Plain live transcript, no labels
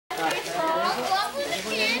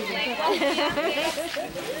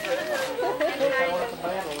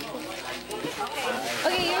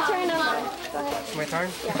Okay, your turn now. Go ahead. It's my turn?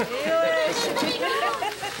 Yeah.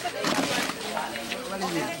 What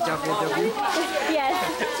is it? Javi? Yes.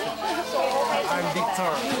 I'm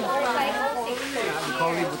Victor. You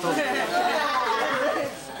call me Buto.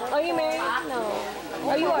 Are you married? No.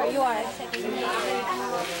 Oh, you are. You are.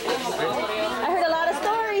 I heard a lot of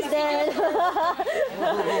stories then.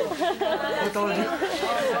 Who told you?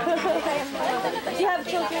 Do you have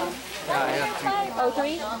children? Yeah, I have 3. Oh,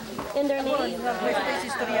 3? In their names?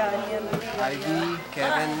 Ivy,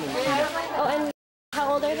 Kevin, and Sheila. Oh, and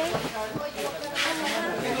how old are they?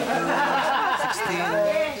 16,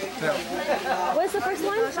 12. What's the first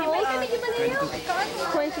one? How old? 22.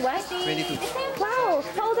 20 what? 22. Wow.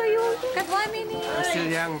 How old are you? I'm still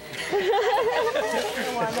young.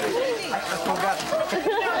 I forgot.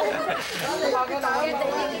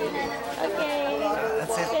 Okay.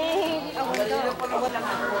 That's it.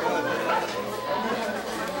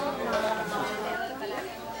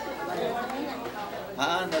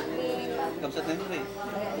 Thanks.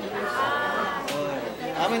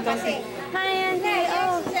 Amin Tonsi. Hi, Auntie.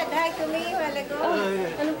 Oh. She said hi to me a while ago.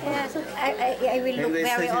 I will look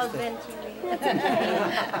very old when she leaves.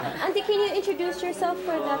 Auntie, can you introduce yourself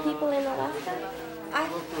for the people in Alaska?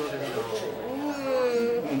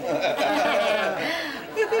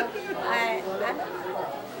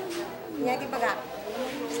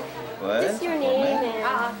 Just your name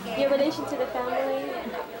and your relation to the family.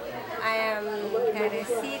 I am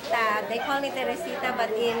Teresita. They call me Teresita, but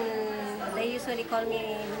they usually call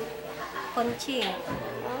me Conching.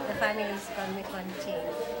 The families call me Conching.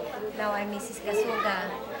 Now I'm Mrs. Kasuga.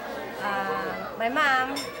 My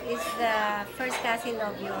mom is the first cousin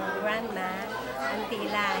of your grandma, Auntie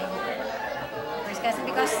Eli. First cousin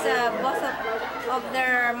because both of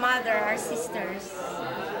their mother are sisters.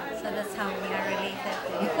 So that's how we are related.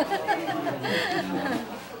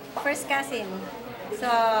 First cousin. So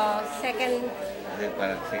second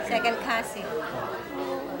cousin.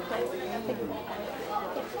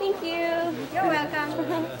 Thank you. You're welcome.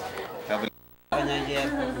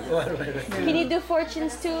 Can you do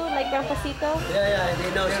fortunes too, like Rampasito? Yeah,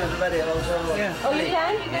 they know everybody also. Yeah. Oh, you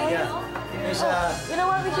can? Yeah. It's, you know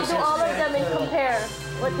what? We should do all of them and compare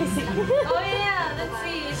what they see. Oh yeah, let's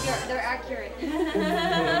see if they're accurate.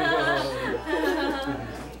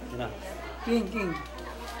 King.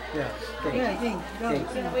 Yeah, king.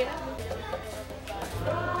 Wait.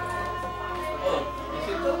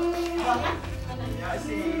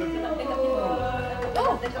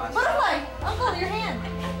 Oh, butterfly! Uncle, your hand.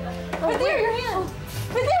 Right there, your hand.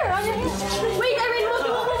 Right there, on your hand. Wait, I mean, look.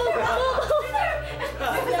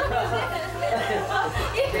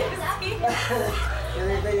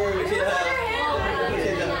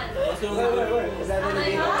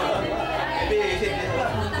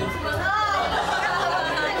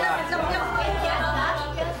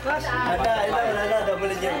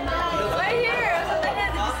 Right here.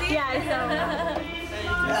 Did you see? Yeah, I saw.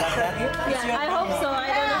 Yeah, I hope so. I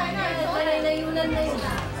don't know.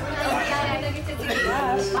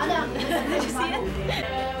 Did you see it?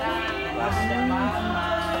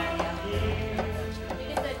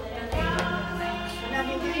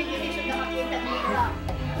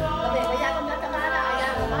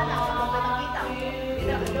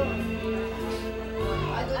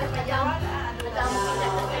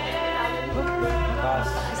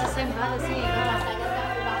 It's the same galaxy.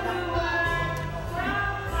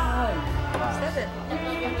 7.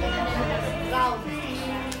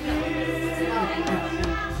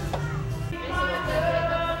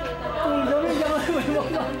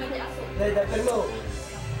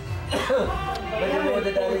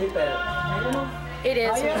 It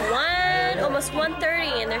is almost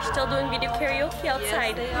 1:30, and they're still doing video karaoke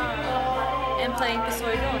outside. Yes, they are. And playing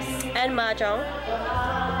Pisornos. And mahjong.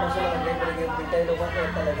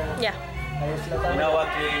 Yeah. You know what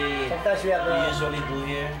we usually do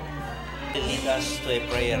here? They lead us to a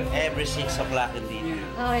prayer every 6 o'clock in the evening.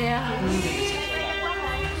 Oh yeah.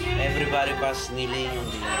 Everybody was kneeling on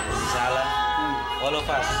the sala. All of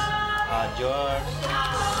us. George.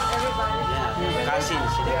 Everybody. Yeah.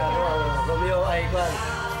 Cousins. Romeo Aikwan.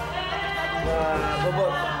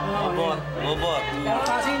 Bobot.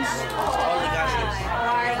 Cousins? All the cousins.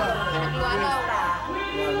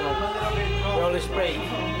 We always pray.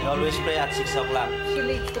 We always pray at 6 o'clock. She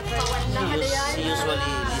leads the prayer. She usually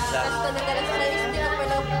leads us.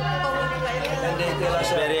 And they tell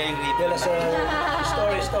us, Very angry. tell us a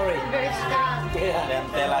story. Very strict. Yeah. Then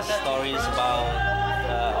tell us stories about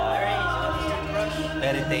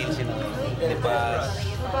fairy tales, you know. very fast.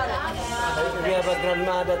 If you have a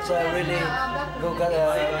grandma that's really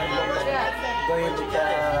going to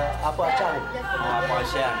Apa Chang.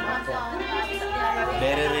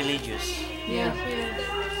 Very religious. Yeah, she is.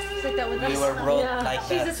 She's like that with We us. were brought Yeah. like She's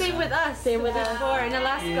that. the same with us. Same with us. Before in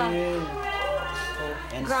Alaska.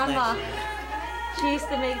 And Grandma. snacks. She used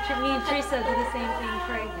to make me and Teresa do the same thing.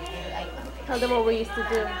 Pray. Tell them what we used to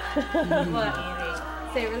do. What?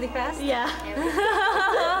 Say it really fast? Yeah.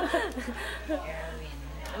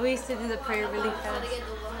 We used to do the prayer really fast.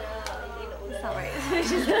 It's not right.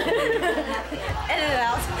 Edit it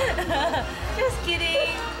out. Just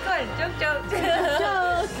kidding. Go on, joke.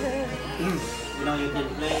 You know, you can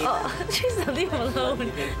play. She's not leave him alone.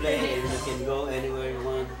 You can play and you can go anywhere you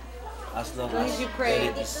want. As long as you pray.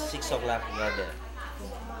 it is 6 o'clock, you are there.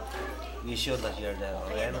 You sure that you are there,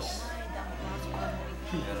 or else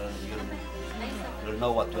you'll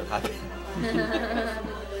know what will happen.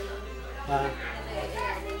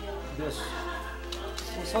 This.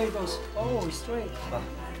 So it goes, oh, straight.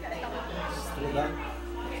 Straight down.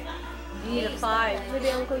 You need a 5. Maybe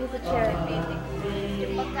Uncle use a chair.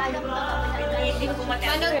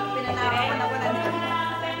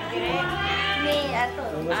 Ni ato.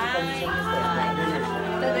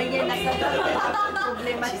 Tadanya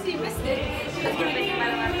problema si Mr.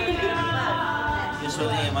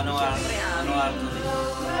 Usually, manual to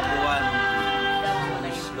the one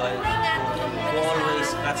who's going who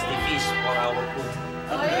always cuts the fish for our food.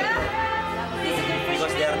 Oh yeah?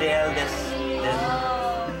 Because they are the eldest.